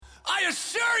I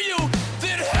assure you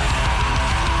that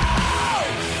hell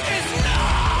is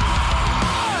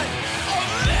not a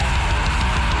myth.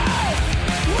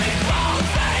 We both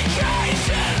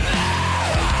vacation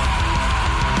there.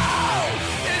 Hell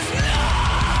is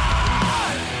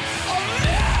not a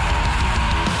myth.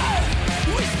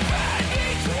 We spend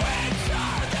each winter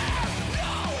there.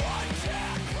 No one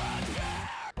can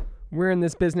prepare. We're in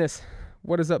this business.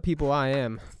 What is up, people? I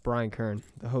am Brian Kern,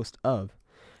 the host of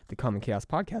the Common Chaos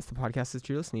Podcast, the podcast that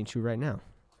you're listening to right now.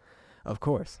 Of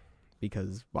course,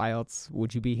 because why else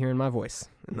would you be hearing my voice?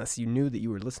 Unless you knew that you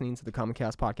were listening to the Common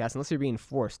Chaos Podcast, unless you're being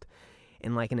forced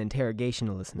in like an interrogation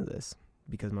to listen to this,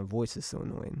 because my voice is so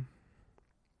annoying.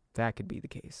 That could be the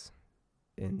case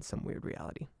in some weird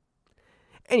reality.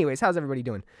 Anyways, how's everybody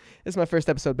doing? This is my first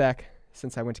episode back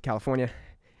since I went to California.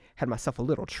 Had myself a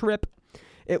little trip.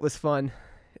 It was fun.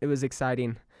 It was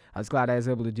exciting. I was glad I was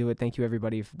able to do it. Thank you,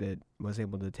 everybody that was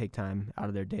able to take time out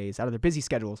of their days, out of their busy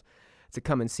schedules, to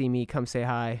come and see me, come say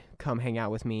hi, come hang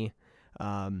out with me.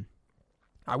 I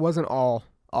wasn't all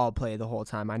play the whole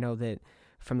time. I know that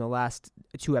from the last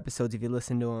 2 episodes, if you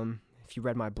listened to them, if you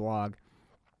read my blog,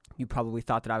 you probably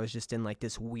thought that I was just in like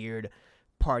this weird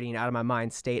partying out of my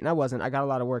mind state, and I wasn't. I got a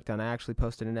lot of work done. I actually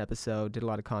posted an episode, did a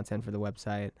lot of content for the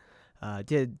website,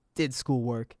 did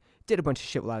schoolwork. Did a bunch of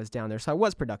shit while I was down there, so I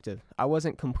was productive. I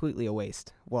wasn't completely a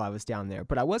waste while I was down there,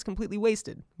 but I was completely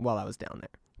wasted while I was down there.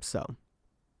 So,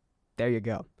 there you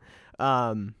go.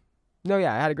 I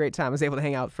had a great time. I was able to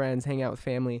hang out with friends, hang out with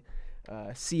family,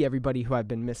 see everybody who I've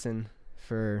been missing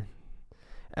for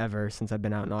ever since I've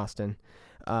been out in Austin.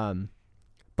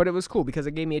 But it was cool because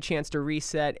it gave me a chance to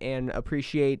reset and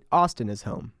appreciate Austin as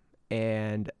home.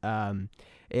 And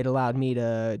it allowed me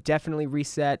to definitely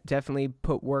reset, definitely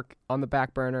put work on the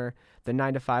back burner, the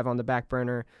 9 to 5 on the back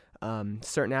burner,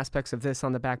 certain aspects of this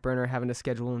on the back burner, having to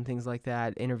schedule and things like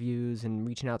that, interviews and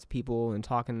reaching out to people and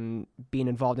talking, being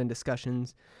involved in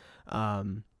discussions.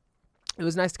 It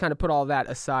was nice to kind of put all that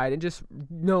aside and just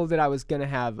know that I was going to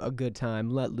have a good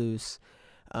time, let loose,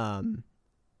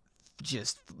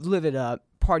 just live it up,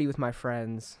 party with my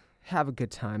friends, have a good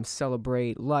time,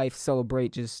 celebrate life,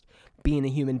 celebrate just being a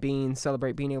human being,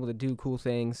 celebrate being able to do cool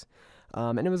things.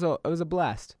 And it was a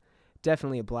blast.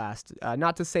 Definitely a blast.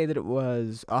 Not to say that it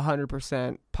was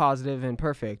 100% positive and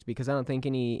perfect, because I don't think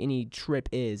any trip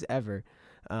is ever.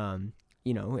 And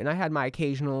I had my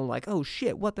occasional like, oh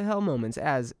shit, what the hell moments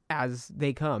as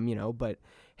they come, but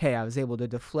hey, I was able to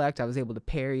deflect, I was able to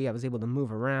parry, I was able to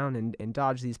move around and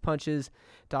dodge these punches,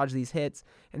 dodge these hits,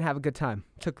 and have a good time.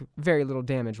 Took very little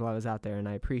damage while I was out there, and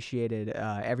I appreciated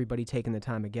everybody taking the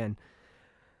time again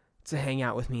to hang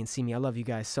out with me and see me. I love you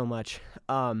guys so much.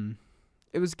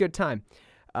 It was a good time.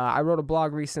 I wrote a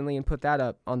blog recently and put that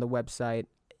up on the website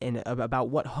and about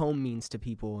what home means to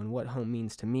people and what home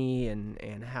means to me,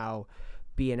 and how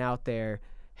being out there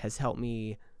has helped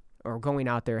me, or going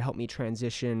out there helped me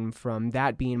transition from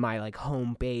that being my like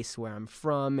home base where I'm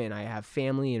from and I have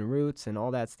family and roots and all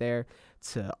that's there,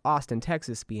 to Austin,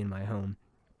 Texas being my home.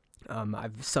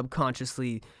 I've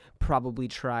subconsciously probably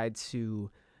tried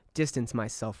to distance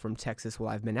myself from Texas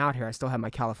while I've been out here. I still have my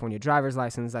California driver's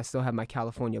license. I still have my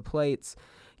California plates,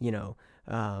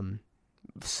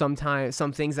 sometimes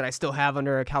some things that I still have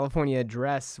under a California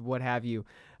address, what have you.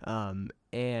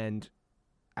 And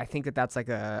I think that that's like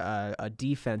a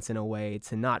defense in a way,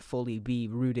 to not fully be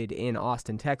rooted in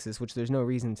Austin, Texas, which there's no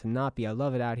reason to not be. I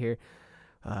love it out here.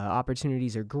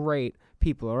 Opportunities are great.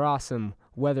 People are awesome.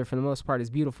 Weather, for the most part, is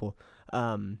beautiful.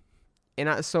 So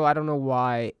I don't know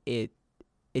why it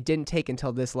didn't take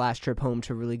until this last trip home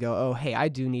to really go, oh, hey, I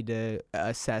do need to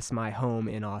assess my home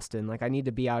in Austin. Like, I need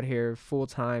to be out here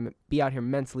full-time, be out here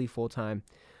mentally full-time,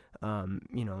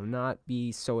 not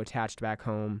be so attached back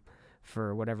home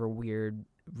for whatever weird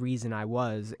reason I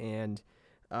was. And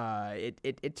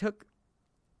it took,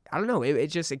 I don't know,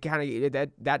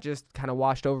 that just kind of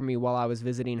washed over me while I was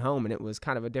visiting home. And it was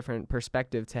kind of a different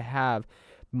perspective to have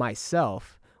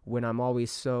myself when I'm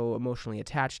always so emotionally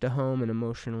attached to home and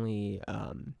emotionally,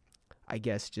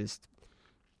 just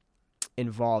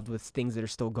involved with things that are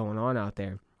still going on out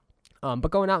there. But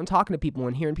going out and talking to people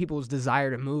and hearing people's desire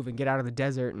to move and get out of the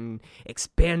desert and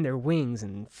expand their wings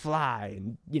and fly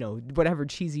and, whatever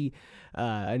cheesy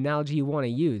analogy you want to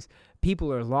use.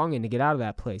 People are longing to get out of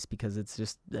that place because it's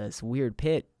just this weird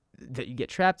pit that you get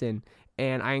trapped in.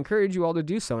 And I encourage you all to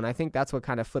do so. And I think that's what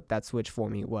kind of flipped that switch for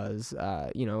me was,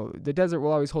 the desert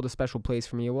will always hold a special place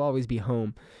for me. It will always be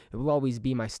home. It will always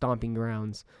be my stomping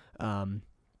grounds.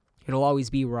 It'll always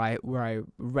be where I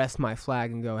rest my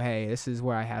flag and go, hey, this is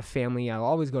where I have family. I'll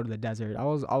always go to the desert.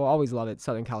 I'll always love it.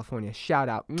 Southern California. Shout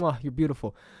out. Mwah, you're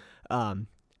beautiful.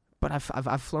 but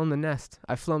I've flown the nest.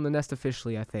 I've flown the nest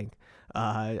officially, I think.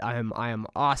 I am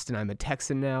Austin. I'm a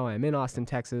Texan now. I'm in Austin,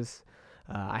 Texas.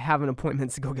 I have an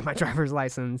appointment to go get my driver's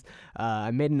license.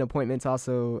 I made an appointment to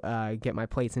also get my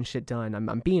plates and shit done.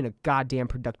 I'm being a goddamn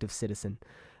productive citizen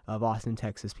of Austin,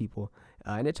 Texas, people.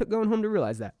 And it took going home to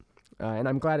realize that. And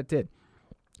I'm glad it did.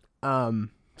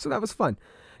 So that was fun.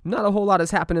 Not a whole lot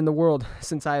has happened in the world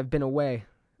since I have been away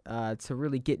to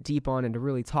really get deep on and to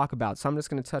really talk about. So I'm just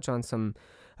going to touch on some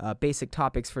basic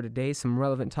topics for today, some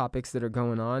relevant topics that are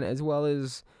going on, as well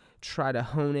as try to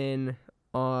hone in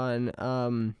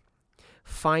on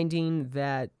finding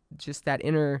that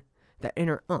inner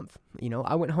umph. You know,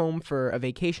 I went home for a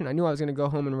vacation. I knew I was going to go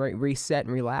home and reset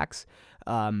and relax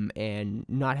and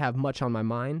not have much on my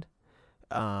mind.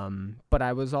 But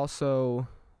I was also,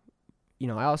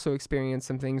 I also experienced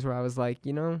some things where I was like,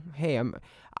 hey,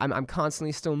 I'm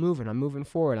constantly still moving. I'm moving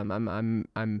forward.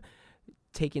 I'm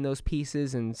taking those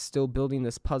pieces and still building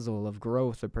this puzzle of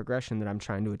growth, of progression that I'm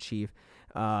trying to achieve.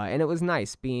 And it was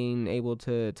nice being able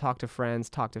to talk to friends,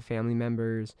 talk to family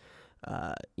members,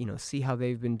 see how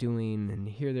they've been doing and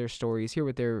hear their stories, hear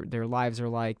what their lives are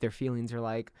like, their feelings are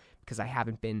like, because I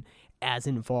haven't been as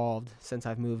involved since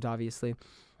I've moved, obviously.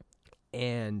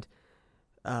 And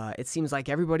it seems like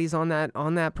everybody's on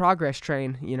that progress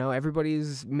train.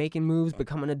 Everybody's making moves,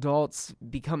 becoming adults,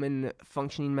 becoming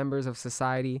functioning members of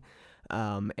society,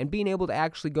 and being able to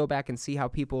actually go back and see how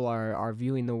people are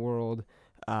viewing the world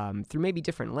through maybe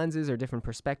different lenses or different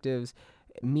perspectives.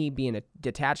 Me being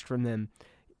detached from them,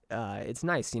 it's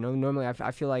nice. Normally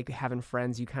I feel like having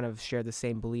friends, you kind of share the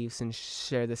same beliefs and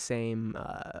share the same,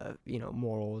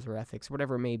 morals or ethics,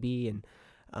 whatever it may be, and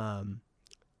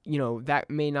that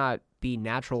may not be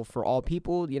natural for all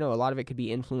people. A lot of it could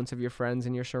be influence of your friends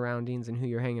and your surroundings and who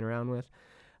you're hanging around with.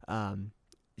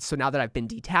 So now that I've been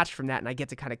detached from that and I get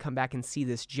to kind of come back and see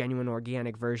this genuine,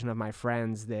 organic version of my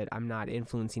friends that I'm not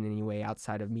influencing in any way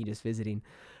outside of me just visiting,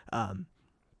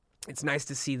 it's nice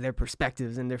to see their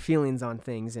perspectives and their feelings on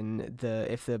things. And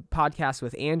if the podcast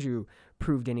with Andrew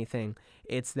proved anything,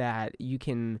 it's that you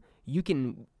can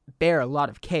bear a lot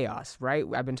of chaos, right?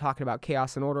 I've been talking about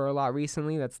chaos and order a lot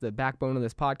recently. That's the backbone of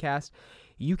this podcast.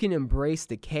 You can embrace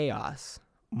the chaos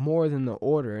more than the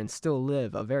order and still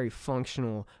live a very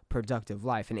functional, productive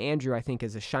life. And Andrew, I think,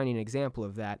 is a shining example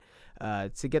of that.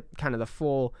 To get kind of the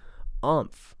full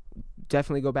umph,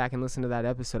 definitely go back and listen to that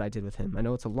episode I did with him. I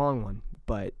know it's a long one,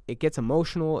 but it gets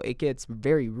emotional. It gets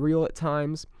very real at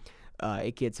times.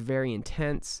 It gets very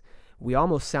intense. We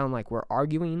almost sound like we're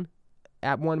arguing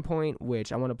at one point,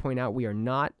 which I want to point out we are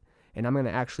not. And I'm going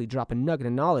to actually drop a nugget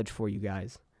of knowledge for you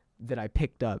guys that I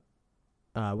picked up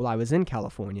while I was in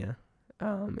California.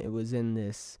 It was in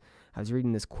this, I was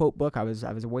reading this quote book. I was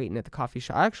waiting at the coffee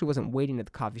shop. I actually wasn't waiting at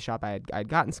the coffee shop. I had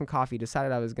gotten some coffee,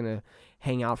 decided I was going to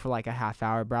hang out for like a half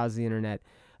hour, browse the internet.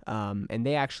 And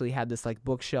they actually had this like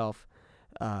bookshelf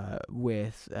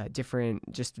with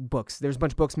different just books. There's a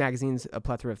bunch of books, magazines, a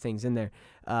plethora of things in there.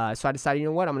 So I decided,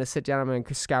 what, I'm going to sit down, I'm going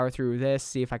to scour through this,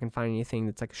 see if I can find anything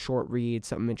that's like a short read,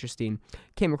 something interesting.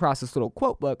 Came across this little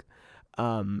quote book,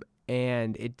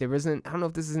 and there wasn't, I don't know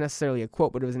if this is necessarily a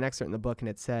quote, but it was an excerpt in the book, and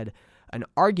it said, an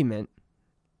argument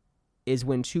is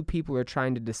when two people are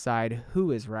trying to decide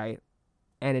who is right,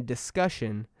 and a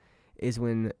discussion is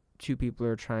when two people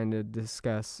are trying to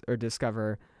discuss or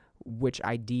discover which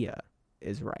idea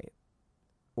is right,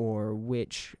 or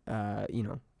which,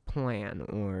 plan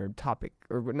or topic,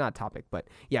 or not topic, but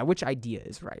yeah, which idea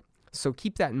is right. So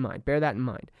keep that in mind. Bear that in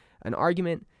mind. An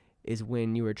argument is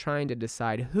when you are trying to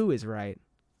decide who is right.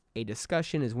 A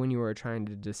discussion is when you are trying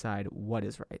to decide what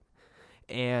is right.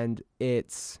 And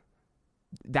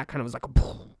that kind of was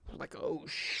like, oh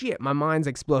shit, my mind's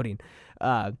exploding.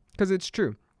 'Cause it's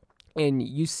true. And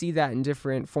you see that in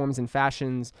different forms and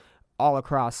fashions all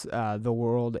across the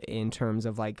world in terms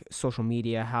of like social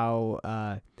media,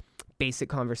 how basic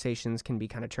conversations can be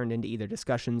kind of turned into either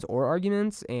discussions or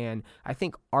arguments. And I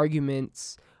think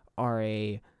arguments are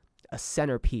a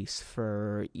centerpiece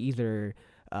for either,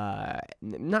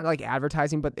 not like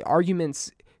advertising, but the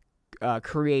arguments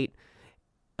create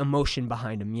emotion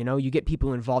behind them. You get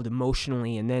people involved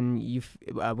emotionally, and then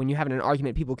when you have an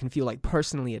argument, people can feel like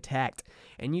personally attacked.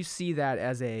 And you see that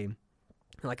as a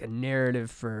narrative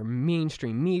for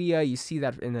mainstream media. You see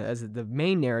that as the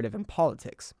main narrative in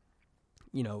politics.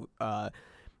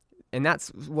 And that's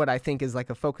what I think is like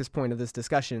a focus point of this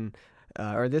discussion,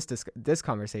 or this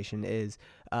conversation is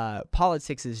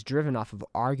politics is driven off of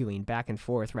arguing back and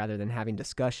forth rather than having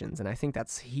discussions. And I think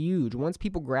that's huge. Once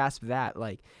people grasp that,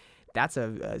 that's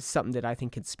something that I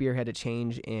think could spearhead a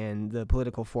change in the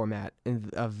political format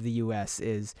of the U.S.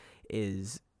 is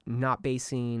not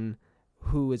basing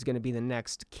who is going to be the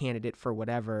next candidate for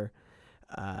whatever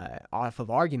off of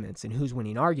arguments and who's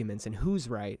winning arguments and who's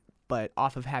right, but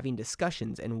off of having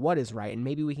discussions and what is right. And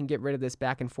maybe we can get rid of this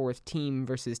back and forth team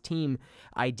versus team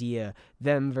idea,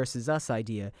 them versus us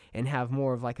idea, and have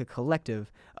more of like a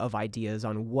collective of ideas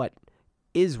on what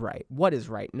is right,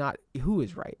 not who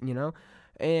is right, you know?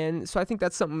 And so I think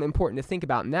that's something important to think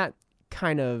about. And that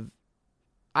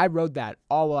I wrote that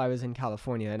all while I was in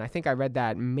California. And I think I read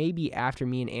that maybe after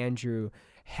me and Andrew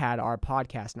had our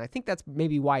podcast. And I think that's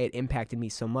maybe why it impacted me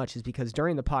so much, is because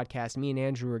during the podcast, me and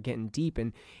Andrew were getting deep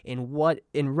in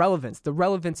relevance, the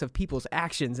relevance of people's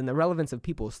actions and the relevance of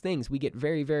people's things. We get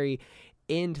very, very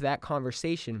into that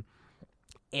conversation.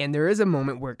 And there is a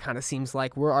moment where it kind of seems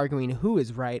like we're arguing who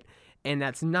is right. And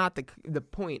that's not the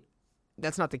point.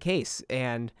 That's not the case.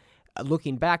 And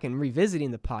looking back and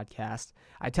revisiting the podcast,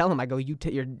 I tell him, I go,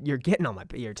 you're getting on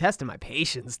you're testing my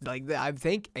patience. Like, I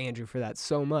thank Andrew for that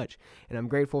so much, and I'm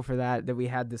grateful for that we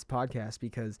had this podcast,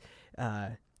 because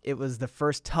it was the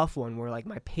first tough one where like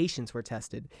my patience were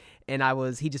tested, and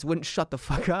he just wouldn't shut the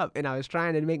fuck up, and I was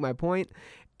trying to make my point,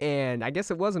 and I guess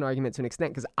it was an argument to an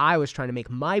extent because I was trying to make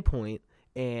my point.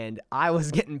 And I was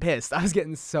getting pissed. I was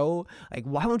getting so like,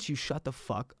 why won't you shut the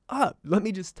fuck up? Let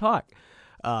me just talk.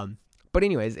 But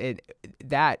anyways,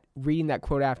 reading that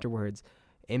quote afterwards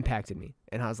impacted me.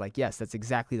 And I was like, yes, that's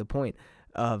exactly the point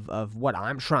of what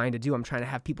I'm trying to do. I'm trying to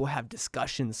have people have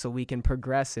discussions so we can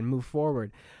progress and move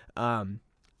forward.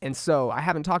 And so I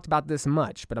haven't talked about this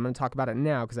much, but I'm going to talk about it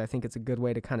now because I think it's a good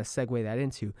way to kind of segue that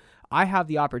into. I have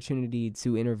the opportunity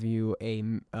to interview a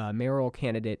mayoral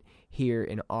candidate here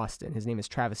in Austin. His name is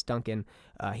Travis Duncan.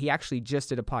 He actually just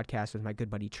did a podcast with my good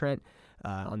buddy Trent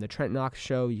on the Trent Knox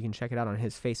Show. You can check it out on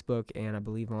his Facebook and I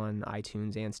believe on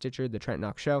iTunes and Stitcher, the Trent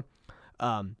Knox Show.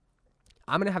 I'm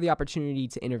going to have the opportunity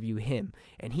to interview him,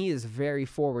 and he is very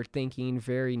forward-thinking,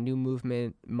 very new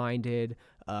movement-minded,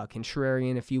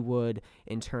 contrarian, if you would,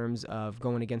 in terms of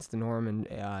going against the norm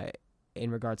and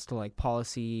in regards to like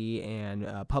policy and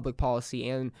public policy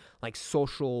and like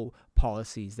social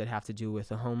policies that have to do with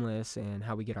the homeless and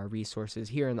how we get our resources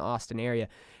here in the Austin area.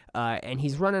 And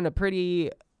he's running a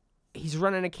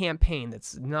campaign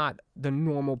that's not the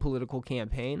normal political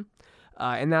campaign,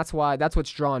 and that's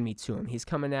what's drawn me to him. He's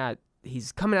coming at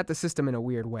the system in a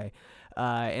weird way.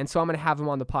 And so I'm going to have him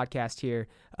on the podcast here,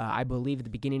 I believe at the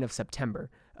beginning of September.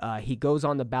 He goes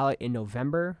on the ballot in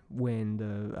November when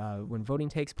voting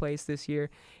takes place this year,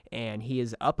 and he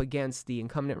is up against the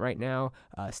incumbent right now,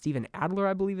 Stephen Adler,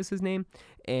 I believe is his name.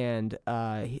 And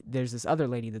there's this other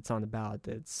lady that's on the ballot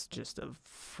that's just a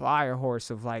fire horse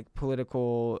of like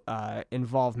political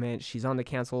involvement. She's on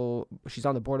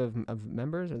the board of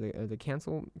members or the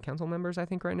council members, I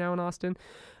think, right now in Austin.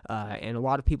 And a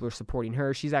lot of people are supporting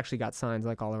her. She's actually got signs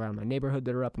like all around my neighborhood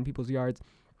that are up in people's yards.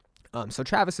 So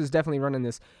Travis is definitely running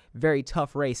this very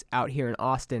tough race out here in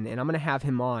Austin, and I'm going to have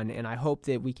him on, and I hope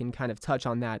that we can kind of touch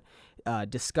on that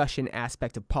discussion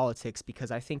aspect of politics,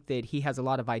 because I think that he has a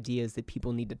lot of ideas that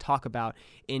people need to talk about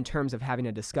in terms of having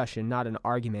a discussion, not an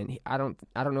argument. I don't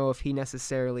know if he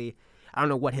necessarily, I don't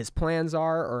know what his plans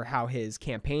are or how his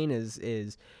campaign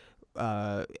is.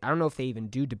 I don't know if they even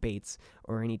do debates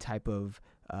or any type of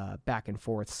back and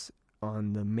forths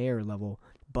on the mayor level.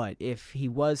 But if he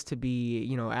was to be,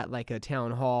 at like a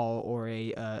town hall or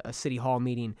a city hall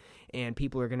meeting, and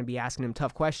people are going to be asking him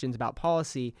tough questions about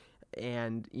policy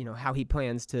and, how he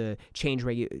plans to change,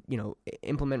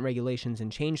 implement regulations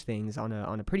and change things on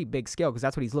a pretty big scale, because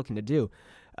that's what he's looking to do.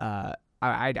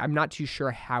 I'm not too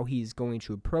sure how he's going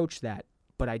to approach that,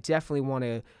 but I definitely want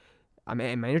to. I'm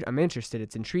interested.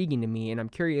 It's intriguing to me, and I'm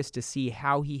curious to see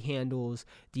how he handles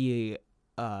the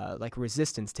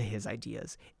resistance to his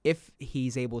ideas, if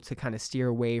he's able to kind of steer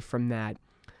away from that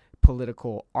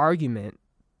political argument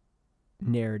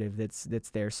narrative that's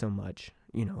there so much.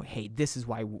 Hey, this is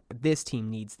why this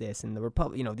team needs this, and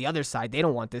the other side, they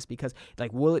don't want this, because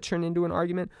like, will it turn into an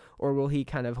argument, or will he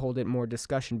kind of hold it more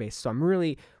discussion based? So I'm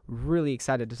really, really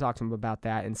excited to talk to him about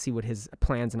that and see what his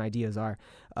plans and ideas are.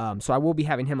 So I will be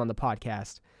having him on the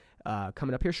podcast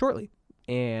coming up here shortly,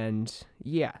 and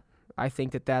yeah. I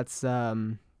think that's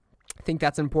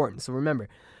important. So remember,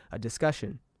 a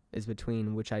discussion is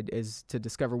is to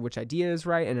discover which idea is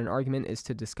right, and an argument is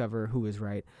to discover who is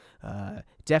right.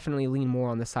 Definitely lean more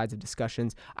on the sides of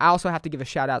discussions. I also have to give a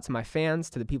shout out to my fans,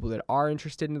 to the people that are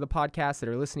interested in the podcast, that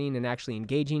are listening and actually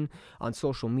engaging on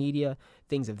social media,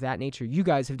 things of that nature. You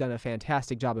guys have done a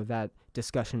fantastic job of that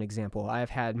discussion example. I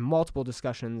have had multiple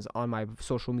discussions on my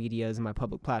social medias and my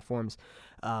public platforms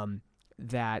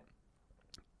that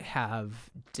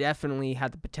have definitely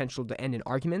had the potential to end in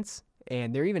arguments,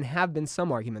 and there even have been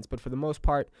some arguments, but for the most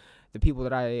part, the people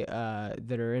that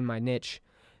that are in my niche,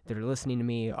 that are listening to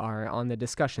me, are on the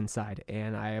discussion side.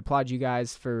 And I applaud you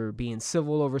guys for being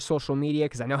civil over social media,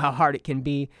 because I know how hard it can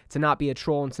be to not be a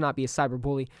troll and to not be a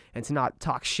cyberbully and to not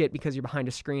talk shit because you're behind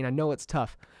a screen. I know it's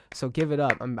tough. So give it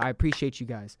up. I appreciate you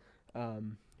guys.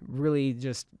 Really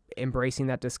just embracing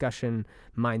that discussion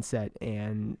mindset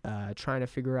and trying to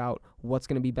figure out what's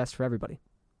going to be best for everybody.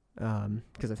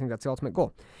 Because I think that's the ultimate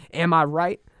goal. Am I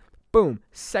right? Boom.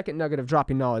 Second nugget of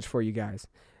dropping knowledge for you guys.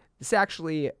 This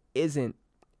actually isn't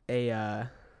a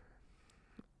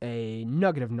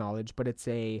nugget of knowledge, but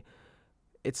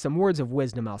it's some words of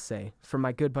wisdom, I'll say, from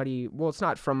my good buddy. Well, it's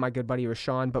not from my good buddy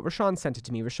Rashawn, but Rashawn sent it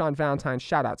to me. Rashawn Valentine.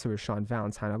 Shout out to Rashawn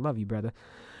Valentine. I love you, brother.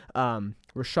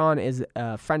 Rashawn is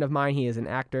a friend of mine. He is an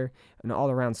actor, an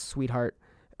all-around sweetheart.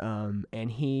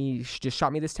 And he just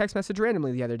shot me this text message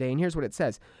randomly the other day, and here's what it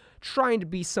says. Trying to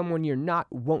be someone you're not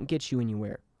won't get you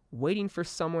anywhere. Waiting for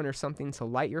someone or something to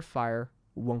light your fire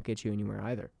won't get you anywhere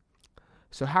either.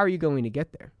 So how are you going to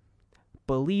get there?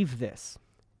 Believe this.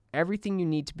 Everything you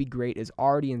need to be great is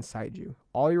already inside you.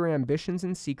 All your ambitions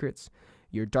and secrets,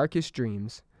 your darkest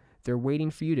dreams, they're waiting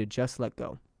for you to just let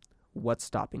go. What's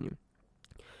stopping you?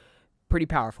 Pretty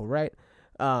powerful, right?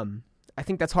 I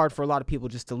think that's hard for a lot of people,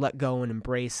 just to let go and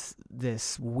embrace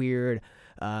this weird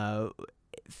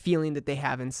feeling that they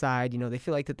have inside. You know, they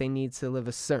feel like that they need to live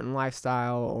a certain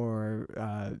lifestyle or,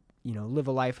 live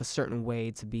a life a certain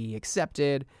way to be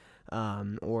accepted,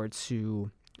 or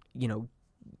to,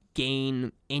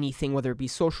 gain anything, whether it be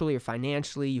socially or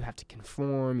financially. You have to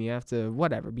conform, you have to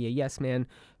whatever, be a yes man,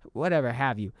 whatever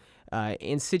have you.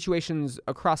 In situations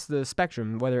across the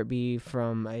spectrum, whether it be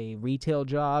from a retail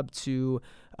job to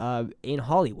in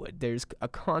Hollywood, there's a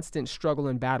constant struggle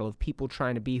and battle of people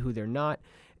trying to be who they're not,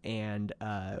 and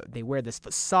they wear this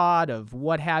facade of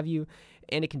what have you,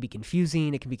 and it can be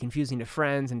confusing. It can be confusing to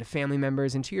friends and to family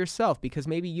members and to yourself, because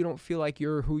maybe you don't feel like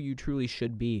you're who you truly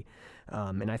should be.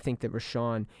 And I think that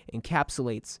Rashawn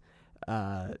encapsulates,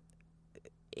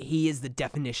 he is the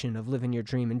definition of living your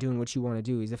dream and doing what you want to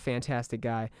do. He's a fantastic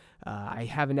guy. I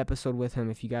have an episode with him.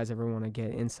 If you guys ever want to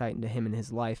get insight into him and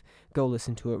his life, go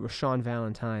listen to it. Rashawn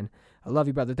Valentine. I love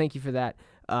you, brother. Thank you for that.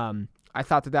 I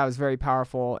thought that was very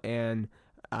powerful, and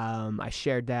I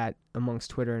shared that amongst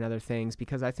Twitter and other things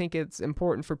because I think it's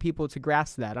important for people to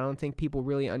grasp that. I don't think people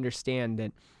really understand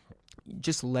that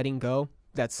just letting go,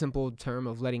 that simple term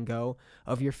of letting go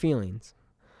of your feelings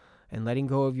and letting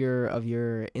go of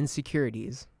your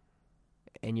insecurities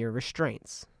and your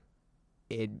restraints.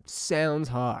 It sounds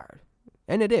hard,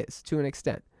 and it is to an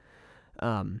extent.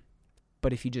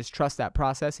 But if you just trust that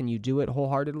process and you do it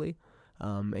wholeheartedly,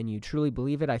 and you truly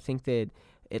believe it, I think that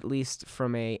at least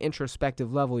from a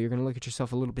introspective level, you're going to look at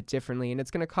yourself a little bit differently, and it's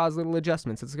going to cause little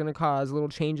adjustments. It's going to cause little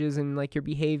changes in like your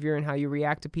behavior and how you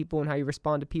react to people and how you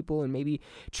respond to people, and maybe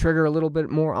trigger a little bit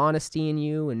more honesty in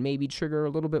you, and maybe trigger a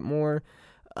little bit more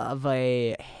of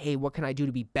a, hey, what can I do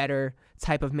to be better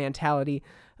type of mentality.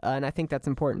 And I think that's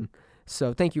important.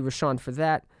 So thank you, Rashawn, for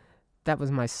that. That was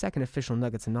my second official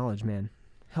Nuggets of Knowledge, man.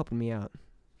 Helping me out.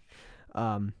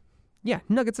 Yeah,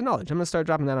 Nuggets of Knowledge. I'm going to start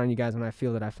dropping that on you guys when I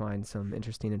feel that I find some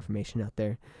interesting information out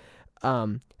there.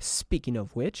 Speaking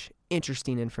of which,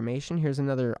 interesting information. Here's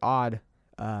another odd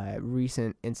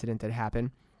recent incident that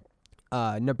happened.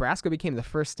 Nebraska became the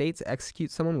first state to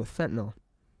execute someone with fentanyl.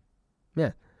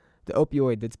 Yeah. The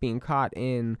opioid that's being caught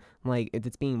in,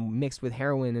 that's being mixed with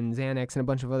heroin and Xanax and a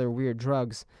bunch of other weird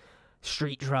drugs,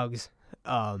 street drugs.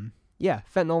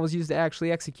 Fentanyl was used to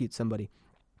actually execute somebody.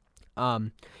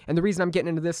 And the reason I'm getting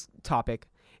into this topic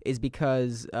is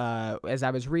because as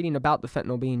I was reading about the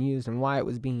fentanyl being used and why it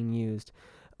was being used,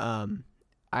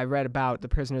 I read about the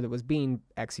prisoner that was being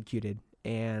executed.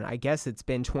 And I guess it's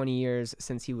been 20 years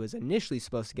since he was initially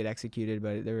supposed to get executed,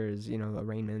 but there was,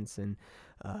 arraignments and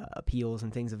appeals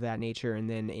and things of that nature. And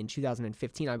then in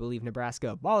 2015, I believe Nebraska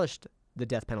abolished the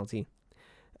death penalty,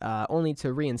 only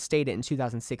to reinstate it in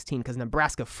 2016 because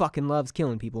Nebraska fucking loves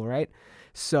killing people, right?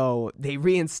 So they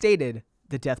reinstated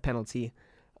the death penalty.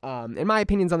 In my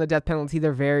opinions on the death penalty,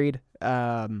 they're varied.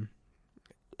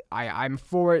 I'm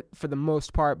for it for the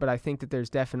most part, but I think that there's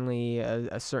definitely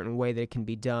a certain way that it can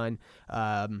be done.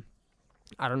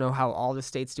 I don't know how all the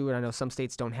states do it. I know some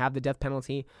states don't have the death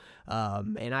penalty,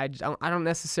 and I don't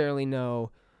necessarily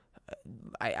know.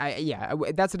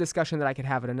 That's a discussion that I could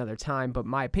have at another time. But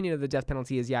my opinion of the death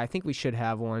penalty is, I think we should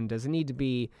have one. Does it need to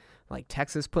be like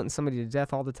Texas putting somebody to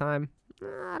death all the time?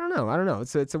 I don't know.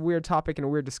 It's a weird topic and a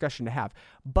weird discussion to have.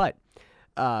 But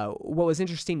what was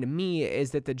interesting to me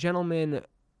is that the gentleman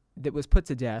that was put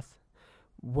to death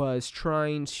was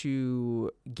trying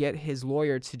to get his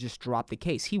lawyer to just drop the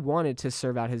case. He wanted to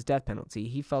serve out his death penalty.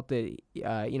 He felt that,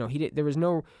 there was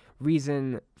no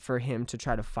reason for him to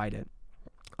try to fight it,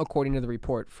 according to the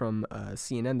report from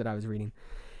CNN that I was reading.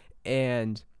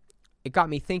 And it got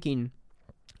me thinking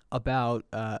about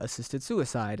assisted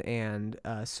suicide. And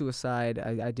suicide,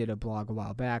 I did a blog a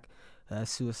while back.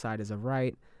 Suicide is a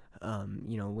right.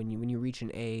 When you reach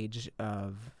an age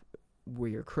of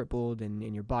where you're crippled and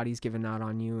your body's given out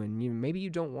on you, and maybe you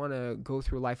don't want to go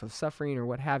through a life of suffering or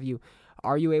what have you,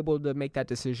 are you able to make that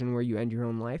decision where you end your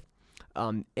own life?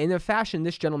 In a fashion,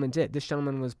 this gentleman did. This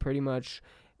gentleman was pretty much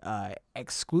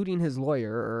excluding his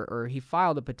lawyer, or he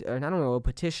filed a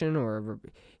petition, or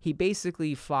he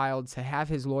basically filed to have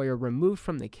his lawyer removed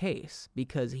from the case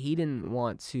because he didn't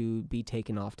want to be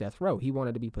taken off death row. He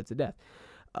wanted to be put to death.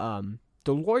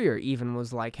 The lawyer even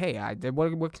was like, hey,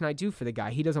 what can I do for the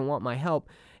guy? He doesn't want my help.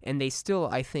 And they still,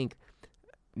 I think,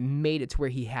 made it to where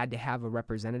he had to have a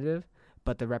representative,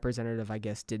 but the representative, I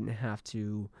guess, didn't have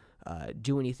to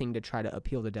do anything to try to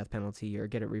appeal the death penalty or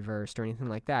get it reversed or anything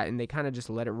like that. And they kind of just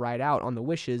let it ride out on the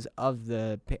wishes of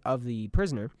the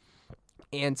prisoner.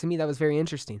 And to me, that was very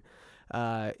interesting.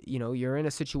 You're in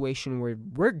a situation where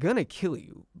we're gonna kill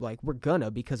you,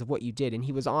 because of what you did. And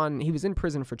he was in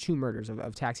prison for 2 murders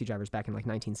of taxi drivers back in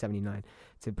 1979,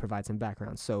 to provide some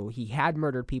background. So he had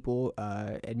murdered people,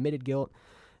 admitted guilt,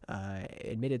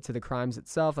 admitted to the crimes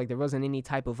itself. There wasn't any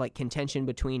type of contention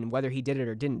between whether he did it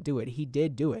or didn't do it. He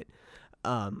did do it.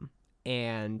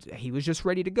 And he was just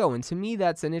ready to go. And to me,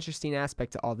 that's an interesting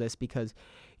aspect to all this, because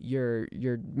you're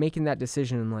making that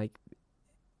decision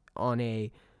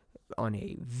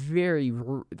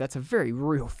that's a very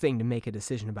real thing to make a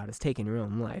decision about, is taking your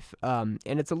own life. And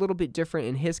it's a little bit different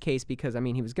in his case because,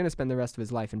 he was going to spend the rest of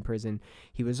his life in prison.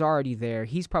 He was already there.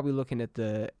 He's probably looking at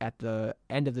the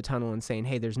end of the tunnel and saying,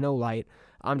 hey, there's no light.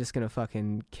 I'm just going to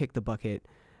fucking kick the bucket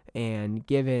and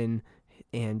give in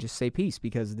and just say peace,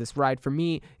 because this ride for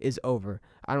me is over.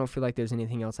 I don't feel like there's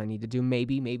anything else I need to do.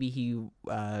 Maybe he,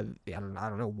 I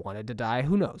don't know, wanted to die.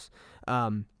 Who knows?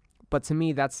 But to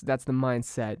me, that's the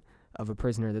mindset of a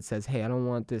prisoner that says, hey, I don't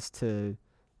want this to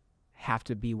have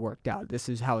to be worked out. This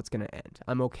is how it's going to end.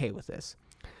 I'm okay with this.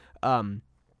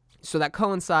 So that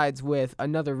coincides with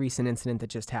another recent incident that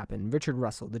just happened. Richard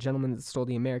Russell, the gentleman that stole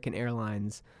the American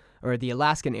Airlines, or the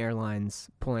Alaskan Airlines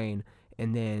plane,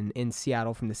 and then in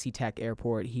Seattle from the SeaTac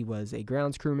airport, he was a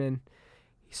grounds crewman.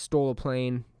 He stole a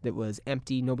plane that was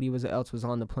empty. Nobody else was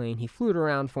on the plane. He flew it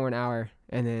around for an hour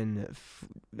and then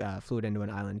flew it into an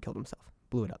island, killed himself.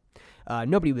 Blew it up.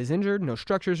 Nobody was injured. No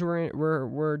structures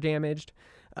were damaged.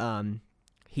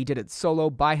 He did it solo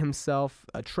by himself,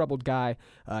 a troubled guy.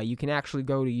 You can actually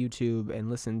go to YouTube and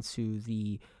listen to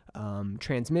the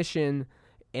transmission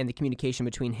and the communication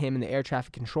between him and the air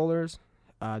traffic controllers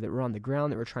that were on the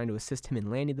ground that were trying to assist him in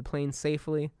landing the plane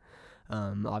safely.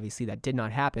 Obviously, that did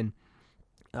not happen.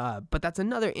 But that's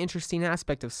another interesting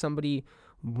aspect of somebody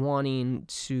wanting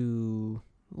to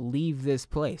leave this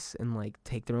place and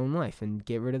take their own life and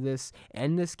get rid of this,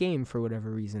 end this game for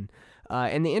whatever reason.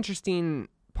 And the interesting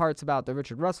parts about the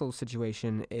Richard Russell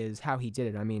situation is how he did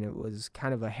it. It was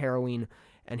kind of a harrowing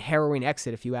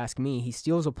exit, if you ask me. He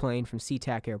steals a plane from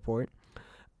SeaTac Airport.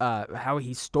 How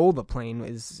he stole the plane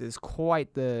is quite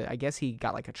I guess he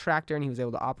got a tractor and he was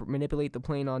able to manipulate the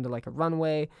plane onto a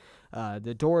runway.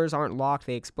 The doors aren't locked.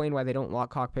 They explain why they don't lock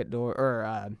cockpit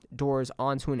doors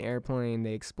onto an airplane.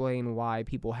 They explain why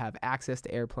people have access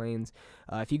to airplanes.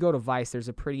 If you go to Vice, there's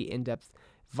a pretty in-depth,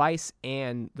 Vice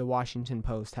and the Washington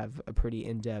Post have a pretty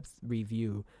in-depth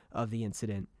review of the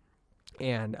incident.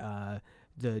 And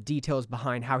the details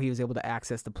behind how he was able to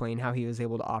access the plane, how he was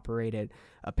able to operate it.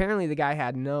 Apparently, the guy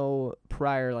had no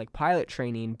prior pilot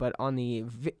training, but on the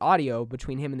audio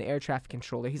between him and the air traffic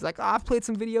controller, he's like, I've played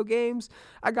some video games,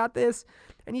 I got this,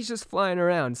 and he's just flying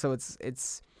around. So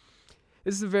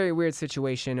this is a very weird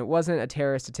situation. It wasn't a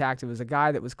terrorist attack. It was a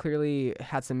guy that was clearly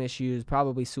had some issues,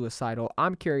 probably suicidal.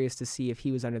 I'm curious to see if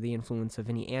he was under the influence of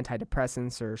any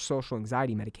antidepressants or social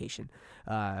anxiety medication.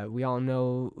 We all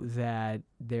know that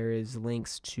there is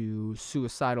links to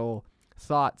suicidal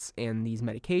thoughts and these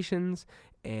medications,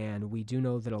 and we do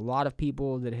know that a lot of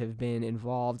people that have been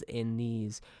involved in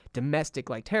these domestic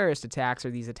terrorist attacks or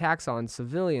these attacks on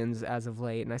civilians as of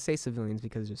late, and I say civilians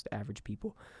because just average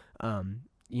people,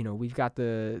 we've got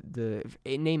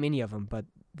name any of them, but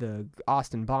the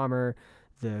Austin bomber,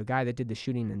 the guy that did the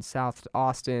shooting in South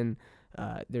Austin,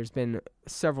 there's been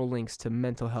several links to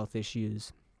mental health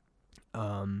issues.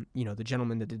 The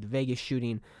gentleman that did the Vegas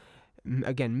shooting,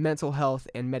 again, mental health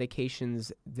and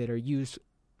medications that are used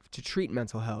to treat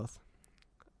mental health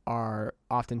are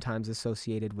oftentimes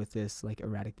associated with this like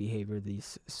erratic behavior,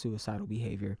 these suicidal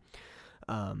behavior.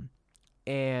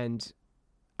 And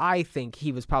I think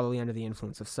he was probably under the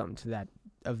influence of something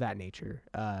of that nature.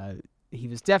 He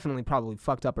was definitely probably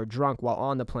fucked up or drunk while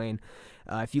on the plane.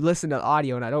 If you listen to the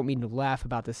audio, and I don't mean to laugh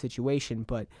about the situation,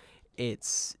 but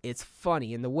it's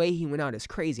funny, and the way he went out is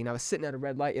crazy. And I was sitting at a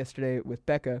red light yesterday with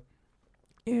Becca,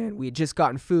 and we had just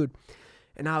gotten food,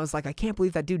 and I was like, I can't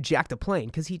believe that dude jacked a plane,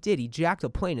 because he did. He jacked a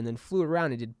plane and then flew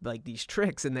around and did like these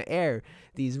tricks in the air,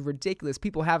 these ridiculous.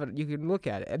 People have it. You can look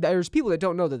at it. There's people that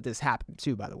don't know that this happened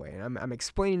too, by the way. And I'm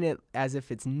explaining it as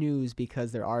if it's news,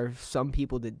 because there are some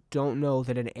people that don't know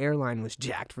that an airline was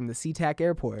jacked from the SeaTac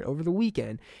airport over the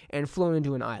weekend and flown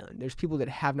into an island. There's people that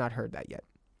have not heard that yet.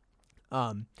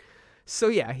 So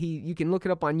yeah, you can look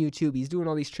it up on YouTube. He's doing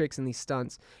all these tricks and these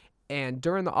stunts. And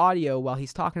during the audio, while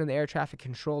he's talking to the air traffic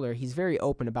controller, he's very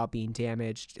open about being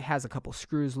damaged, has a couple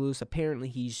screws loose. Apparently,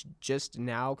 he's just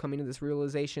now coming to this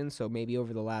realization. So maybe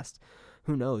over the last,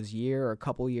 who knows, year or a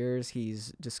couple years,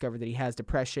 he's discovered that he has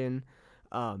depression.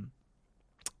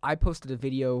 I posted a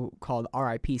video called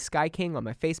R.I.P. Sky King on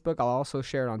my Facebook. I'll also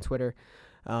share it on Twitter.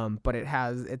 But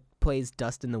it plays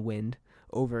Dust in the Wind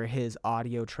over his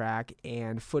audio track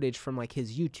and footage from like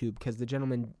his YouTube, because the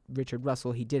gentleman, Richard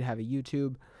Russell, he did have a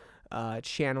YouTube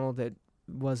channel that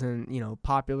wasn't,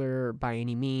 popular by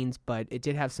any means, but it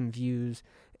did have some views,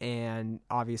 and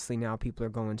obviously now people are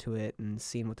going to it and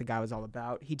seeing what the guy was all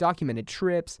about. He documented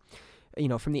trips.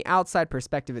 From the outside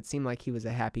perspective, it seemed like he was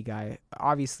a happy guy.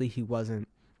 Obviously he wasn't.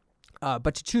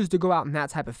 But to choose to go out in that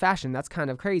type of fashion, that's kind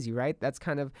of crazy, right? That's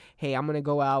kind of, hey, I'm going to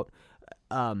go out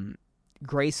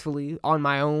gracefully on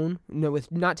my own,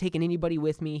 with not taking anybody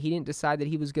with me. He didn't decide that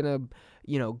he was gonna,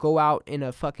 go out in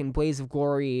a fucking blaze of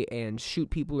glory and shoot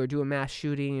people or do a mass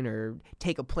shooting or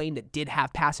take a plane that did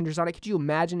have passengers on it. Could you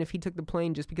imagine if he took the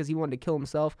plane just because he wanted to kill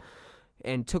himself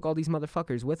and took all these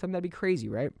motherfuckers with him? That'd be crazy,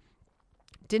 right?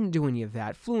 Didn't do any of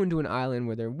that. Flew into an island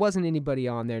where there wasn't anybody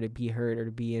on there to be hurt or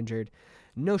to be injured.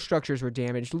 No structures were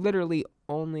damaged. Literally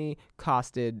only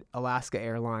costed Alaska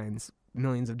Airlines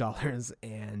millions of dollars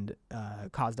and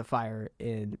caused a fire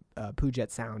in Puget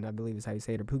Sound, I believe is how you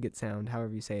say it, or Puget Sound,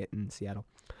 however you say it in Seattle.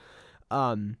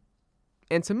 And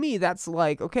to me, that's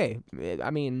like, okay,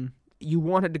 I mean, you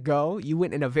wanted to go, you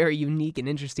went in a very unique and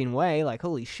interesting way, like,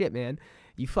 holy shit, man,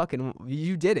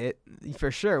 you did it,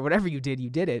 for sure, whatever you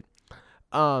did it.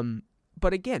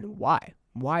 But again, why?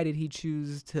 Why did he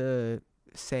choose to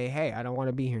say, hey, I don't want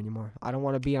to be here anymore. I don't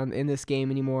want to be in this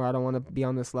game anymore. I don't want to be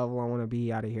on this level. I want to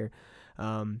be out of here.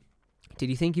 Did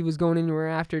he think he was going anywhere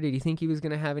after? Did he think he was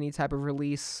going to have any type of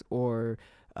release or,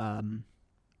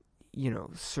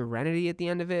 serenity at the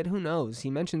end of it? Who knows?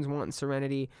 He mentions wanting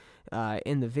serenity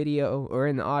in the video or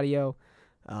in the audio.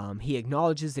 He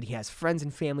acknowledges that he has friends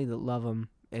and family that love him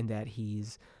and that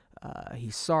he's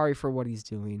sorry for what he's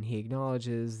doing. He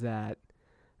acknowledges that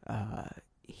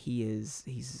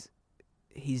he's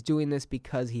doing this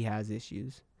because he has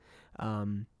issues.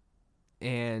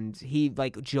 And he,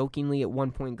 like, jokingly at one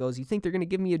point goes, you think they're going to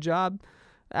give me a job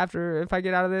if I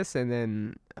get out of this? And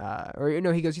then,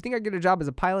 he goes, you think I get a job as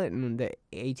a pilot? And the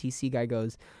ATC guy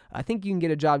goes, I think you can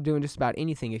get a job doing just about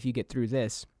anything if you get through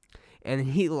this. And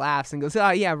he laughs and goes,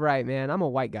 oh, yeah, right, man, I'm a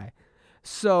white guy.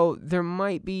 So there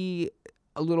might be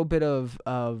a little bit of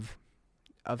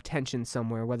tension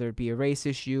somewhere, whether it be a race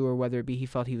issue or whether it be he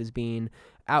felt he was being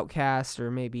outcast, or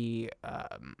maybe, I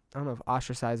don't know if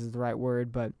ostracized is the right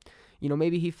word, but,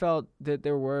 maybe he felt that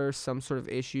there were some sort of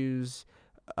issues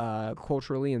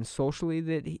culturally and socially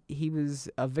that he was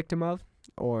a victim of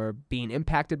or being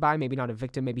impacted by. Maybe not a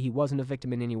victim, maybe he wasn't a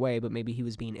victim in any way, but maybe he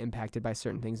was being impacted by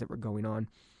certain things that were going on,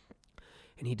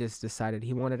 and he just decided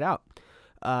he wanted out.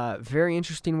 Very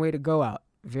interesting way to go out.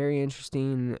 Very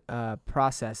interesting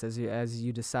process as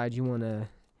you decide you want to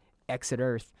exit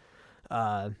Earth,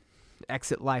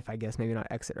 exit life, I guess. Maybe not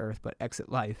exit Earth, but exit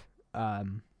life.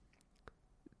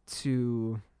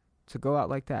 To go out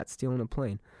like that, stealing a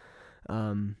plane.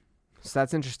 So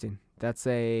that's interesting. That's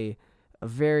a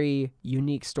very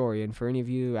unique story, and for any of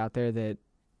you out there that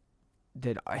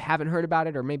haven't heard about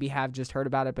it, or maybe have just heard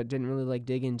about it but didn't really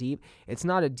dig in deep, it's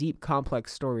not a deep,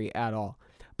 complex story at all.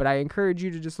 But I encourage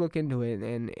you to just look into it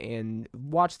and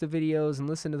watch the videos and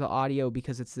listen to the audio,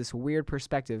 because it's this weird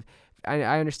perspective.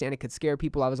 I understand it could scare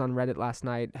people. I was on Reddit last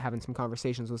night having some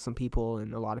conversations with some people,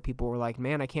 and a lot of people were like,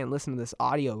 man, I can't listen to this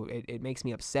audio. It makes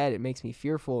me upset. It makes me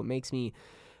fearful. It makes me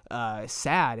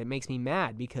sad. It makes me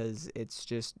mad, because it's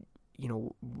just,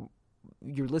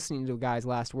 you're listening to a guy's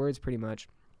last words pretty much.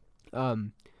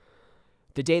 The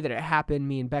day that it happened,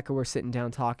 me and Becca were sitting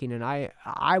down talking, and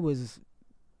I was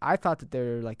I thought that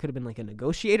there like could have been like a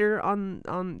negotiator on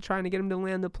trying to get him to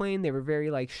land the plane. They were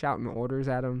very like shouting orders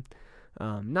at him.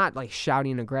 Not like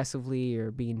shouting aggressively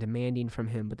or being demanding from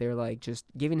him, but they were like just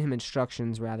giving him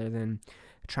instructions rather than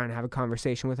trying to have a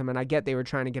conversation with him. And I get they were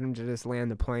trying to get him to just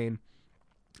land the plane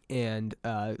and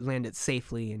land it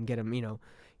safely and get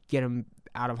him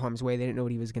out of harm's way. They didn't know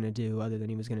what he was going to do other than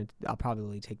he was going to, I'll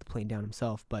probably take the plane down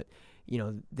himself. But,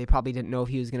 they probably didn't know if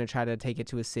he was going to try to take it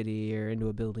to a city or into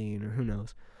a building or who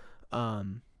knows.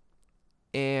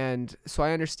 And so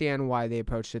I understand why they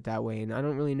approached it that way. And I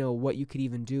don't really know what you could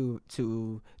even do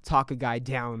to talk a guy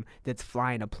down that's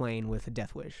flying a plane with a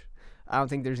death wish. I don't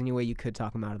think there's any way you could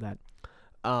talk him out of that.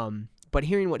 But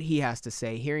hearing what he has to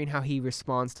say, hearing how he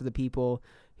responds to the people,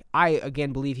 I,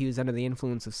 again, believe he was under the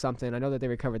influence of something. I know that they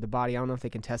recovered the body. I don't know if they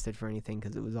can test it for anything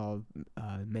because it was all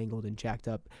mangled and jacked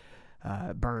up,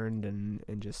 burned, and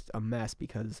just a mess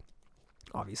because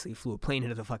obviously he flew a plane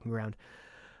into the fucking ground.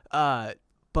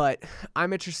 But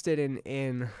I'm interested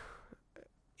in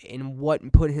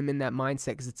what put him in that mindset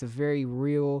because it's a very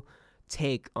real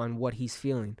take on what he's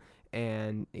feeling.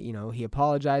 And, he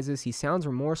apologizes. He sounds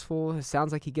remorseful. It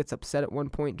sounds like he gets upset at one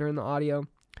point during the audio.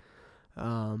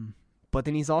 But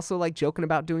then he's also, like, joking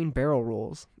about doing barrel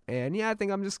rolls. And, yeah, I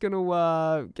think I'm just going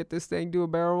to get this thing, do a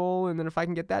barrel roll, and then if I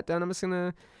can get that done, I'm just going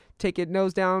to take it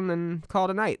nose down and call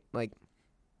it a night. Like,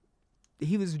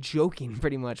 he was joking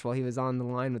pretty much while he was on the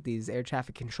line with these air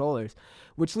traffic controllers,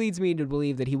 which leads me to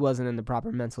believe that he wasn't in the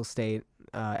proper mental state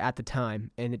at the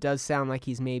time. And it does sound like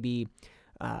he's maybe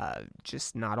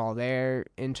just not all there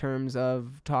in terms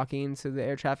of talking to the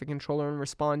air traffic controller and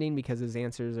responding because his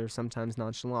answers are sometimes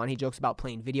nonchalant. He jokes about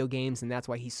playing video games, and that's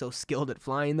why he's so skilled at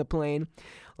flying the plane.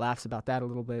 Laughs about that a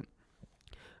little bit.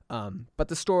 But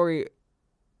the story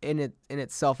in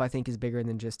itself, I think, is bigger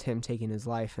than just him taking his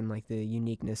life and like the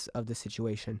uniqueness of the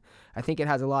situation. I think it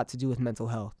has a lot to do with mental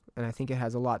health, and I think it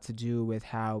has a lot to do with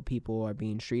how people are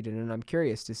being treated. And I'm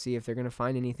curious to see if they're going to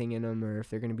find anything in him or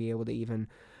if they're going to be able to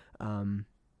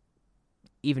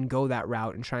even go that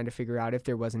route and trying to figure out if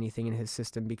there was anything in his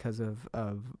system because of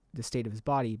the state of his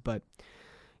body. But,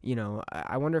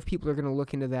 I wonder if people are going to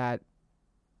look into that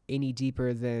any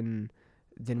deeper than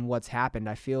what's happened.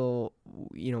 I feel,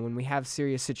 when we have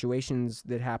serious situations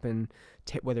that happen,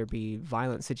 whether it be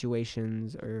violent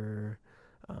situations or,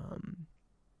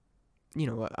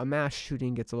 a mass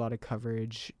shooting gets a lot of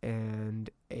coverage and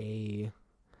a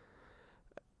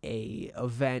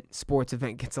sports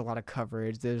event gets a lot of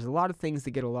coverage. There's a lot of things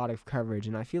that get a lot of coverage,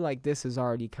 and I feel like this has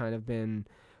already kind of been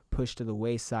pushed to the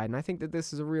wayside, and I think that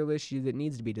this is a real issue that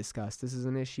needs to be discussed. This is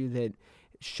an issue that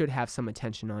should have some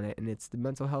attention on it, and it's the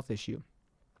mental health issue.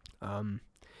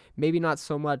 Maybe not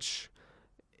so much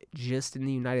just in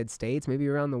the United States, maybe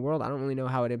around the world. I don't really know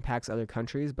how it impacts other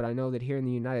countries, but I know that here in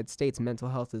the United States, mental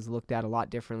health is looked at a lot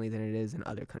differently than it is in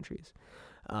other countries.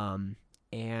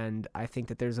 And I think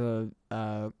that there's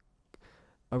a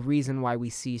reason why we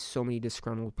see so many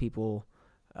disgruntled people,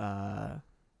 and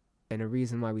a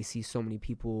reason why we see so many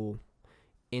people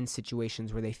in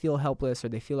situations where they feel helpless or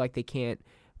they feel like they can't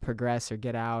progress or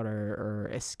get out or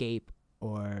escape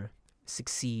or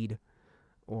succeed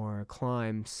or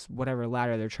climb whatever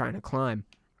ladder they're trying to climb.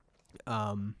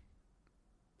 And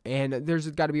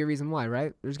there's got to be a reason why,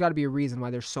 right? There's got to be a reason why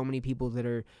there's so many people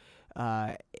that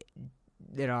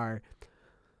are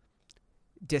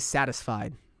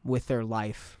dissatisfied with their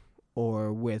life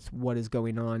or with what is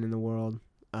going on in the world.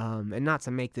 And not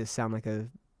to make this sound like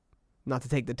not to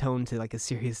take the tone to like a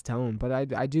serious tone, but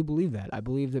I do believe that. I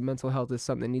believe that mental health is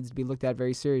something that needs to be looked at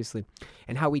very seriously,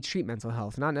 and how we treat mental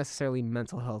health, not necessarily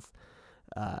mental health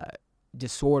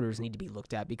disorders need to be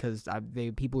looked at because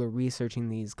people are researching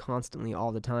these constantly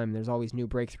all the time. There's always new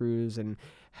breakthroughs and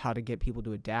how to get people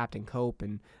to adapt and cope,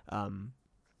 and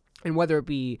whether it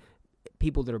be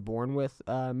people that are born with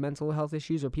mental health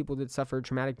issues or people that suffer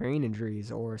traumatic brain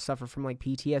injuries or suffer from like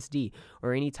PTSD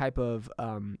or any type of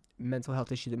mental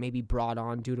health issue that may be brought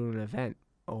on due to an event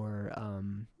or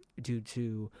due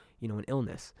to an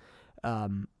illness.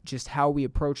 Just how we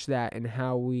approach that and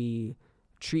how we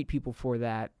treat people for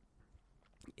that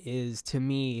is, to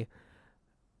me,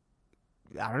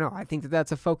 I don't know. I think that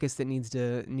that's a focus that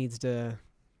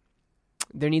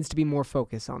there needs to be more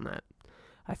focus on that.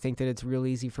 I think that it's real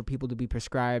easy for people to be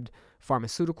prescribed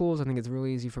pharmaceuticals. I think it's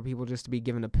really easy for people just to be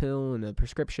given a pill and a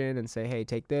prescription and say, hey,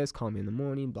 take this, call me in the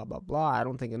morning, blah, blah, blah. I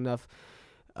don't think enough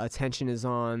attention is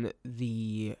on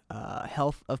the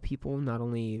health of people, not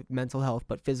only mental health,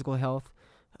 but physical health.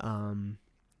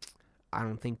 I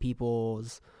don't think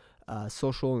people's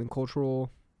social and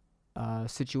cultural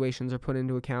situations are put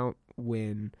into account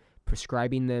when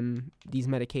prescribing them these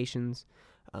medications.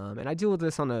 And I deal with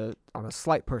this on a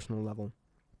slight personal level,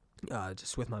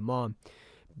 just with my mom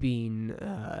being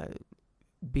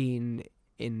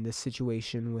in the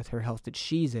situation with her health that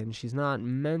she's in. She's not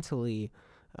mentally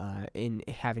in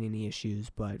having any issues,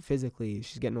 but physically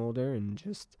she's getting older and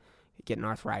just getting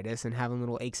arthritis and having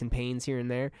little aches and pains here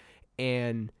and there.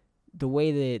 And the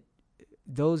way that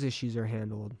those issues are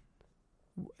handled,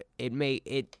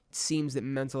 it seems that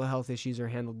mental health issues are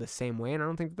handled the same way, and I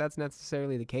don't think that's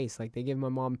necessarily the case. Like, they give my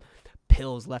mom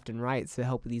pills left and right to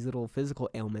help with these little physical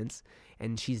ailments,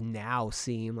 and she's now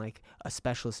seeing like a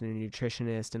specialist and a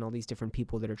nutritionist and all these different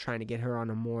people that are trying to get her on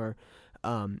a more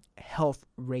health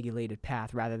regulated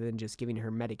path, rather than just giving her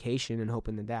medication and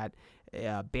hoping that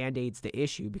band-aids the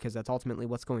issue, because that's ultimately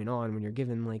what's going on when you're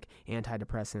given like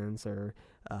antidepressants or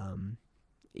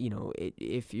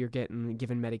if you're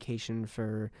given medication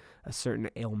for a certain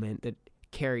ailment that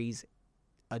carries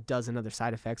a dozen other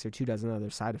side effects or 24 other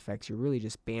side effects, you're really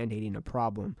just band-aiding a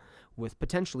problem with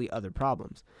potentially other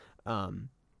problems.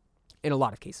 In a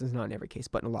lot of cases, not in every case,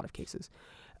 but in a lot of cases.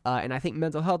 And I think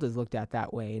mental health is looked at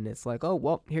that way, and it's like, oh,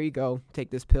 well, here you go,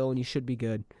 take this pill and you should be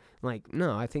good. Like,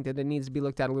 no, I think that it needs to be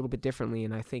looked at a little bit differently,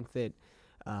 and I think that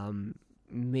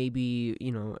maybe,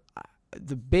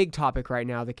 the big topic right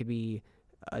now that could be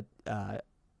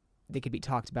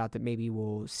talked about that maybe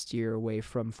will steer away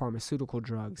from pharmaceutical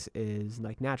drugs is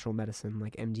like natural medicine,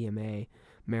 like MDMA,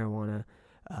 marijuana,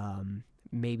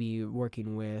 maybe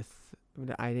working with,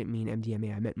 I didn't mean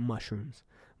MDMA, I meant mushrooms,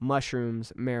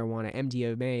 marijuana.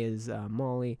 MDMA is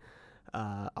Molly.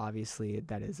 Obviously,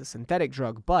 that is a synthetic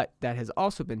drug, but that has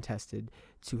also been tested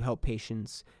to help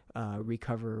patients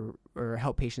recover, or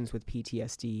help patients with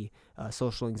PTSD,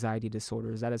 social anxiety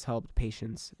disorders. That has helped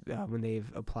patients when they've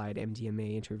applied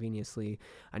MDMA intravenously.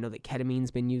 I know that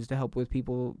ketamine's been used to help with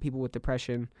people with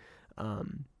depression.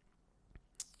 One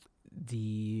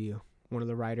of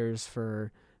the writers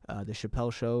for the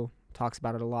Chappelle Show talks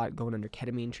about it a lot, going under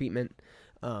ketamine treatment.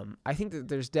 I think that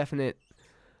there's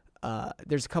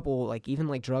there's a couple, like, even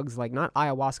like drugs, like not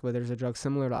ayahuasca, but there's a drug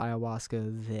similar to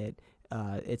ayahuasca that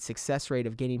its success rate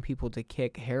of getting people to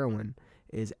kick heroin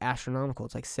is astronomical.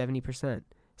 It's like 70%.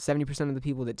 70% of the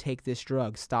people that take this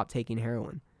drug stop taking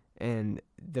heroin. And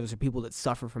those are people that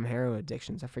suffer from heroin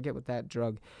addictions. I forget what that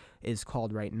drug is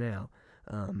called right now.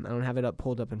 I don't have it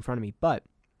pulled up in front of me, but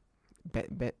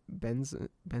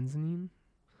benzoline?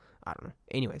 I don't know.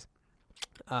 Anyways,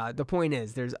 the point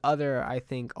is, there's other, I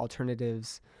think,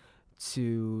 alternatives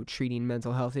to treating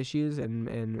mental health issues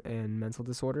and mental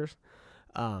disorders.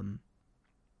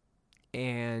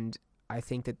 And I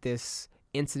think that this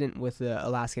incident with the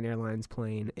Alaskan Airlines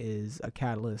plane is a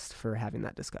catalyst for having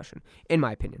that discussion, in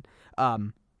my opinion.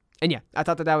 And yeah, I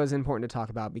thought that was important to talk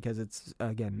about because it's,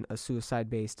 again, a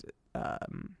suicide-based,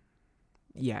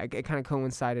 it kind of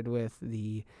coincided with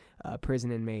the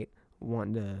prison inmate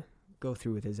wanting to go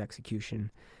through with his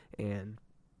execution, and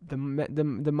the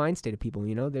mind state of people,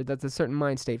 that's a certain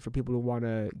mind state for people to want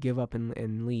to give up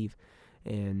and leave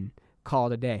and call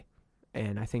it a day.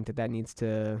 And I think that needs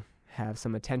to have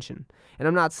some attention. And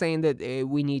I'm not saying that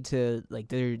we need to, like,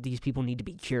 these people need to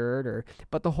be cured,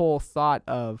 but the whole thought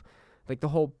of, like, the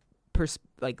whole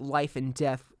life and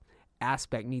death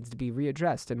aspect needs to be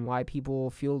readdressed, and why people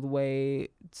feel the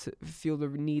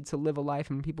need to live a life,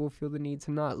 and people feel the need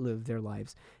to not live their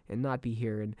lives and not be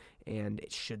here. And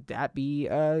should that be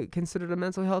considered a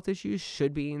mental health issue?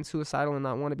 Should being suicidal and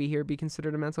not want to be here be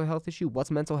considered a mental health issue?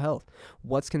 What's mental health?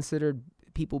 What's considered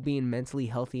people being mentally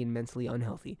healthy and mentally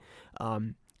unhealthy?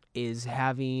 Is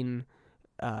having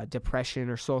depression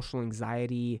or social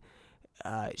anxiety,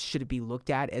 should it be looked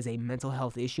at as a mental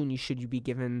health issue, and should you be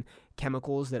given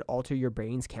chemicals that alter your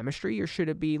brain's chemistry, or should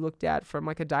it be looked at from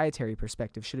like a dietary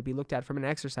perspective? Should it be looked at from an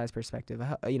exercise perspective?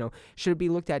 Should it be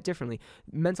looked at differently?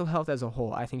 Mental health as a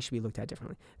whole, I think, should be looked at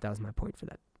differently. That was my point for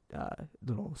that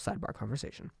little sidebar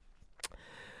conversation.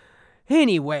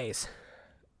 Anyways,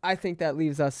 I think that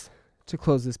leaves us to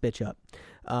close this bitch up.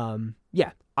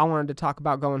 I wanted to talk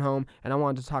about going home, and I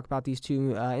wanted to talk about these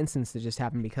two incidents that just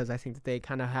happened, because I think that they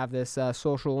kind of have this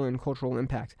social and cultural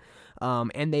impact.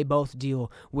 And they both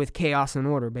deal with chaos and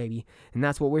order, baby. And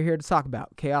that's what we're here to talk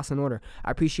about, chaos and order.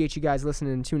 I appreciate you guys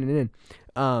listening and tuning in.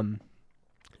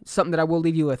 Something that I will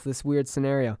leave you with, this weird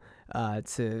scenario, to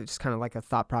just kind of like a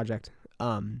thought project.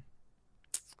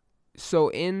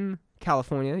 So in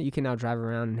California, you can now drive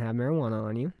around and have marijuana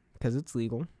on you, because it's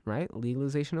legal, right?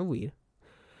 Legalization of weed.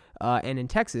 And in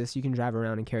Texas, you can drive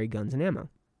around and carry guns and ammo.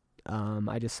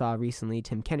 I just saw recently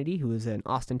Tim Kennedy, who is in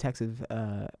Austin, Texas,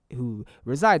 who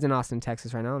resides in Austin,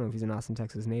 Texas right now. I don't know if he's an Austin,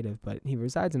 Texas native, but he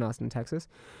resides in Austin, Texas.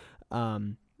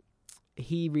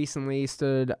 he recently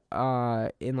stood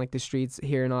in like the streets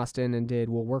here in Austin and did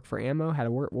 "We'll work for ammo," had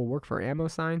a "We'll work for ammo"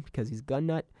 sign because he's gun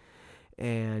nut,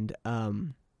 and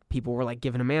people were like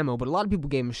giving him ammo, but a lot of people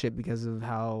gave him shit because of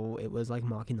how it was like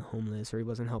mocking the homeless or he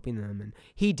wasn't helping them. And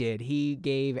he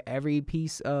gave every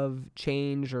piece of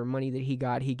change or money that he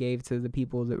got, he gave to the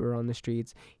people that were on the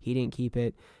streets. He didn't keep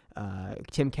it.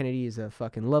 Tim Kennedy is a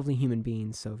fucking lovely human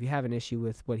being, so if you have an issue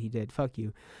with what he did, fuck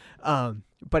you.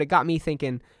 But it got me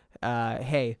thinking,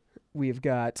 hey, we've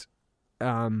got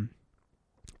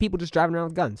people just driving around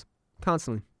with guns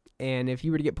constantly. And if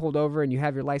you were to get pulled over and you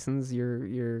have your license,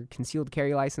 your concealed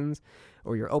carry license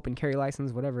or your open carry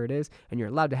license, whatever it is, and you're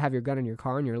allowed to have your gun in your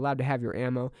car and you're allowed to have your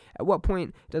ammo, at what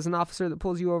point does an officer that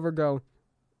pulls you over go,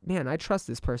 man, I trust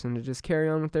this person to just carry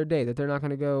on with their day, that they're not going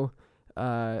to go,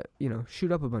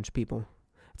 shoot up a bunch of people?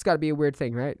 It's got to be a weird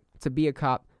thing, right? To be a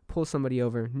cop, pull somebody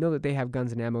over, know that they have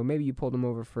guns and ammo. Maybe you pulled them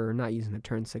over for not using a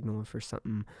turn signal or for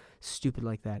something stupid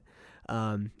like that.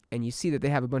 And you see that they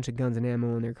have a bunch of guns and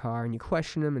ammo in their car, and you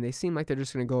question them, and they seem like they're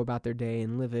just going to go about their day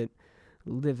and live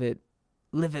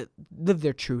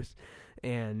their truth,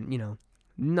 and,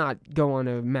 not go on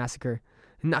a massacre,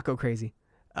 not go crazy.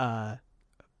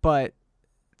 But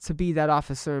to be that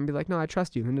officer and be like, no, I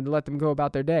trust you, and to let them go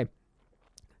about their day.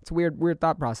 It's a weird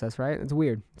thought process, right? It's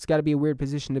weird. It's got to be a weird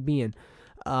position to be in.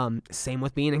 Same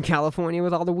with being in California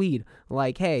with all the weed.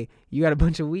 Like, hey, you got a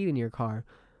bunch of weed in your car.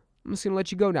 I'm just going to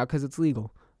let you go now because it's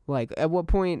legal. Like, at what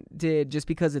point did, just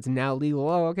because it's now legal,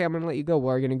 oh, okay, I'm going to let you go.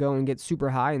 Well, are you going to go and get super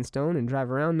high and stoned and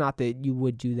drive around? Not that you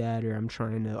would do that, or I'm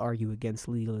trying to argue against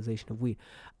legalization of weed.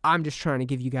 I'm just trying to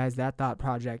give you guys that thought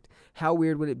project. How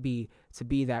weird would it be to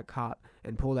be that cop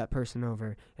and pull that person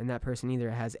over, and that person either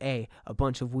has A, a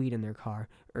bunch of weed in their car,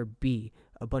 or B,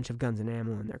 a bunch of guns and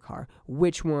ammo in their car?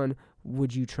 Which one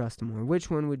would you trust more?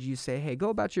 Which one would you say, hey, go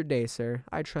about your day, sir,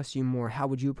 I trust you more? How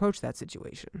would you approach that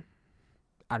situation?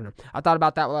 I don't know. I thought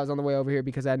about that while I was on the way over here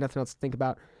because I had nothing else to think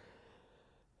about.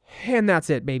 And that's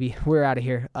it, baby. We're out of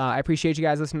here. I appreciate you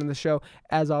guys listening to the show.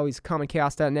 As always,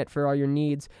 commonchaos.net for all your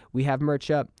needs. We have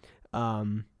merch up.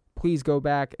 Please go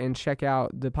back and check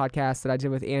out the podcast that I did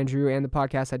with Andrew and the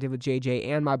podcast I did with JJ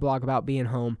and my blog about being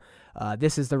home.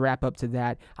 This is the wrap up to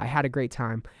that. I had a great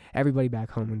time. Everybody back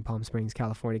home in Palm Springs,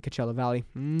 California, Coachella Valley.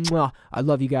 Mwah. I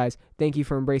love you guys. Thank you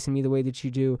for embracing me the way that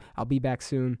you do. I'll be back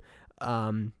soon.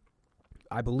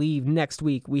 I believe next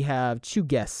week we have 2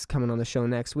 guests coming on the show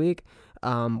next week.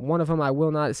 One of them I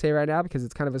will not say right now because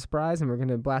it's kind of a surprise, and we're going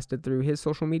to blast it through his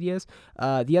social medias.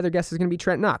 The other guest is going to be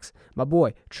Trent Knox, my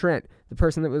boy, Trent,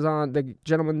 the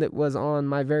gentleman that was on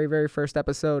my very, very first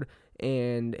episode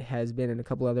and has been in a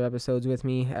couple other episodes with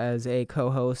me as a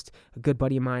co-host. A good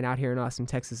buddy of mine out here in Austin,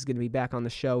 Texas is going to be back on the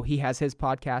show. He has his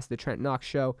podcast, The Trent Knox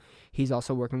Show. He's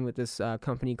also working with this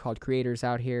company called Creators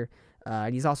out here.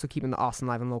 And he's also keeping the Austin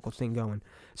Live and Local thing going.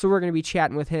 So we're going to be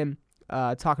chatting with him,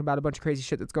 talking about a bunch of crazy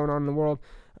shit that's going on in the world,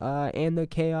 and the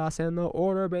chaos and the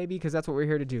order, baby, because that's what we're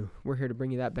here to do. We're here to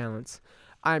bring you that balance.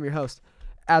 I am your host,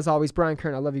 as always, Brian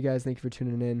Kern. I love you guys. Thank you for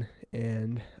tuning in,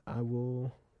 and I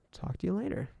will talk to you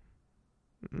later.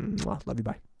 Love you.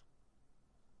 Bye.